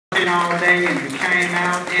working all day and you came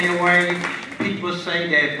out anyway. People say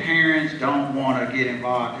that parents don't want to get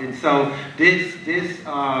involved. And so this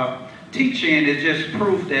teaching is just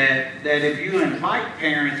proof that if you invite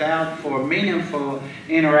parents out for meaningful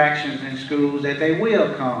interactions in schools, that they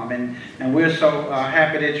will come. And we're so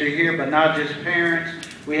happy that you're here, but not just parents.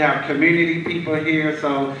 We have community people here,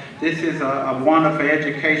 so this is a wonderful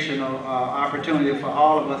educational opportunity for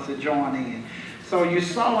all of us to join in. So you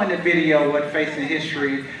saw in the video what Facing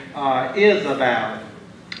History is about.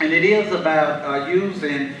 And it is about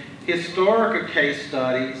using historical case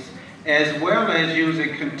studies as well as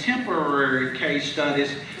using contemporary case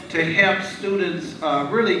studies to help students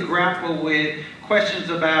really grapple with questions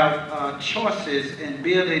about choices and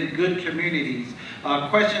building good communities,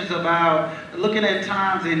 questions about looking at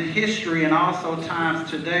times in history and also times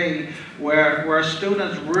today where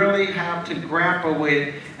students really have to grapple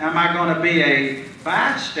with, am I going to be a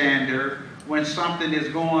bystander when something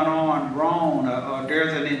is going on wrong or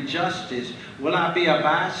there's an injustice? Will I be a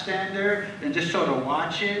bystander and just sort of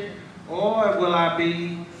watch it? Or will I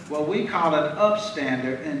be what we call an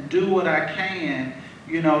upstander and do what I can,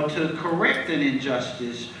 you know, to correct an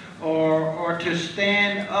injustice or to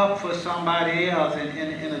stand up for somebody else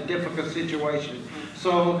in a difficult situation?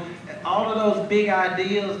 So all of those big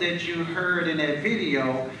ideas that you heard in that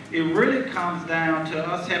video, it really comes down to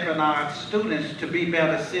us helping our students to be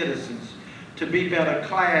better citizens, to be better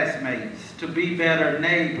classmates, to be better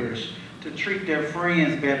neighbors, to treat their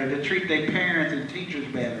friends better, to treat their parents and teachers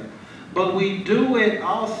better. But we do it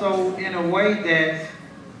also in a way that's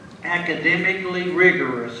academically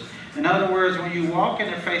rigorous. In other words, when you walk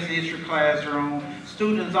in the Facing History classroom,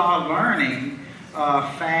 students are learning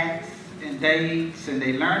facts and dates, and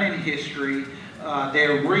they're learning history,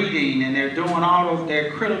 they're reading, and they're doing all of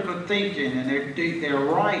their critical thinking, and they're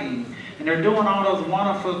writing, and they're doing all those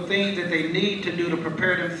wonderful things that they need to do to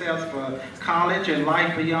prepare themselves for college and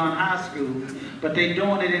life beyond high school. But they're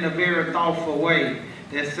doing it in a very thoughtful way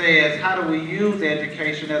that says, how do we use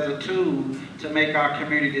education as a tool to make our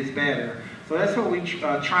communities better? So that's what we're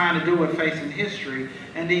trying to do with Facing History.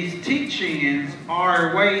 And these teachings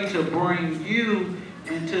are a way to bring you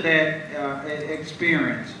into that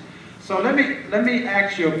experience. So let me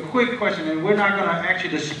ask you a quick question, and we're not going to ask you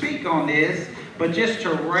to speak on this, but just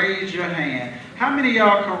to raise your hand. How many of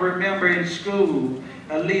y'all can remember in school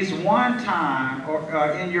at least one time or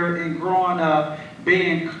in growing up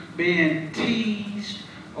being teased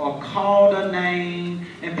or called a name,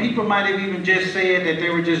 and people might have even just said that they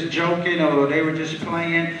were just joking or they were just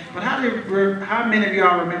playing? But how many of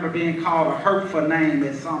y'all remember being called a hurtful name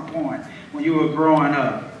at some point when you were growing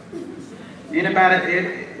up? Has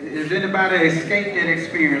anybody escaped that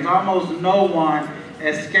experience? Almost no one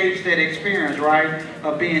escapes that experience, right?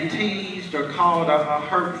 Of being teased or called a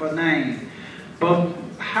hurtful name. But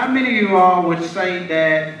how many of you all would say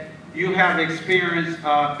that you have experienced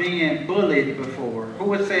being bullied before? Who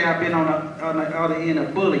would say I've been on the other end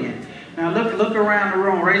of bullying? Now look around the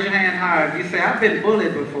room, raise your hand high if you say, I've been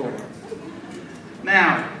bullied before.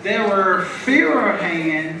 Now, there were fewer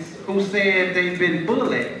hands who said they've been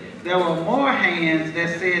bullied. There were more hands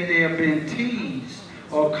that said they have been teased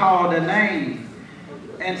or called a name.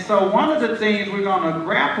 And so one of the things we're going to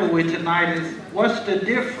grapple with tonight is, what's the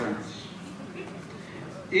difference?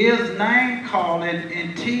 Is name calling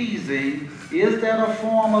and teasing, is that a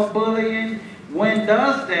form of bullying? When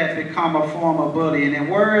does that become a form of bullying? And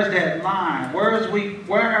where is that line? Where have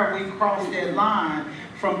we crossed that line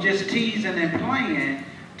from just teasing and playing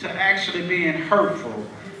to actually being hurtful?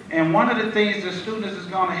 And one of the things the students is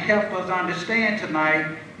going to help us understand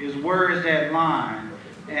tonight is, where is that line?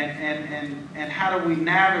 And how do we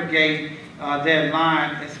navigate that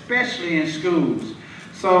line, especially in schools?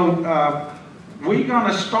 So we're going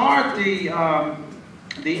to start the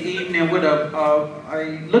evening with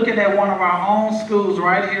looking at one of our own schools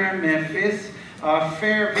right here in Memphis,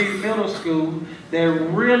 Fairview Middle School, that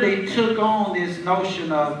really took on this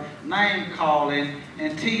notion of name calling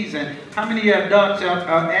and teasing. How many adults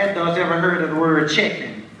ever heard of the word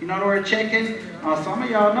checking? You know the word checking? Some of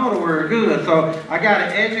y'all know the word good, so I got to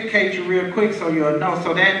educate you real quick so you'll know.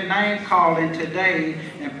 So that name calling today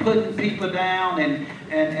and putting people down and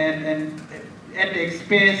at the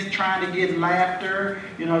expense, trying to get laughter,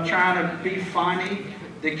 you know, trying to be funny.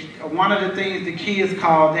 One of the things the kids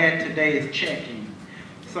call that today is checking.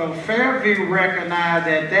 So Fairview recognized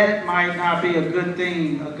that might not be a good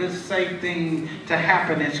thing, a good safe thing to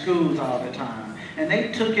happen in schools all the time. And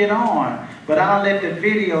they took it on. But I'll let the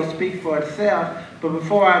video speak for itself. But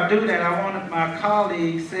before I do that, I wanted my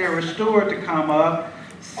colleague, Sarah Stewart, to come up.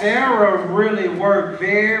 Sarah really worked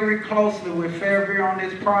very closely with Fairview on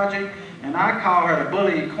this project. And I call her the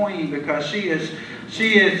bullying queen because she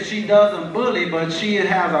doesn't bully, but she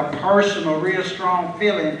has a personal, real strong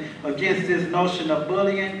feeling against this notion of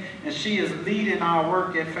bullying, and she is leading our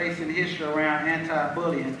work at Facing History around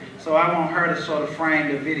anti-bullying. So I want her to sort of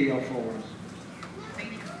frame the video for us.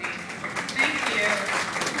 Thank you, Steve. Thank you.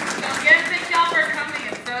 So again, thank y'all for coming.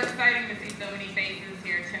 It's so exciting to see so many faces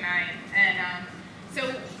here tonight. And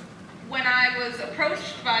so when I was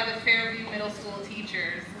approached by the Fairview Middle School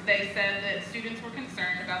teachers, they said that students were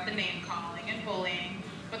concerned about the name calling and bullying,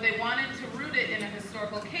 but they wanted to root it in a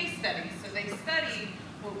historical case study. So they studied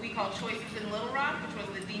what we call Choices in Little Rock, which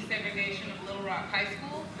was the desegregation of Little Rock High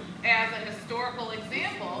School, as a historical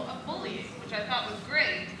example of bullying, which I thought was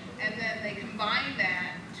great. And then they combined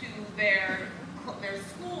that to their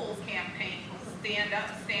school's campaign, Stand Up,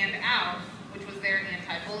 Stand Out, which was their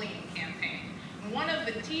anti-bullying campaign. One of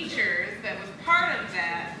the teachers that was part of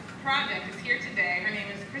that project is here today. Her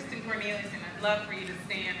name is Kristen Cornelius, and I'd love for you to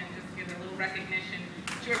stand and just give her a little recognition.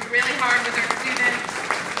 She worked really hard with her students.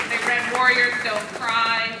 They read Warriors Don't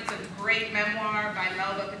Cry. It's a great memoir by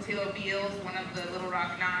Melba Patillo-Beals, one of the Little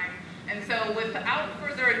Rock Nine. And so without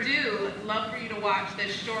further ado, I'd love for you to watch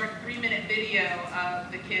this short 3-minute video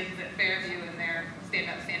of the kids at Fairview and their Stand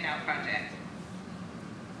Up, Stand Out project.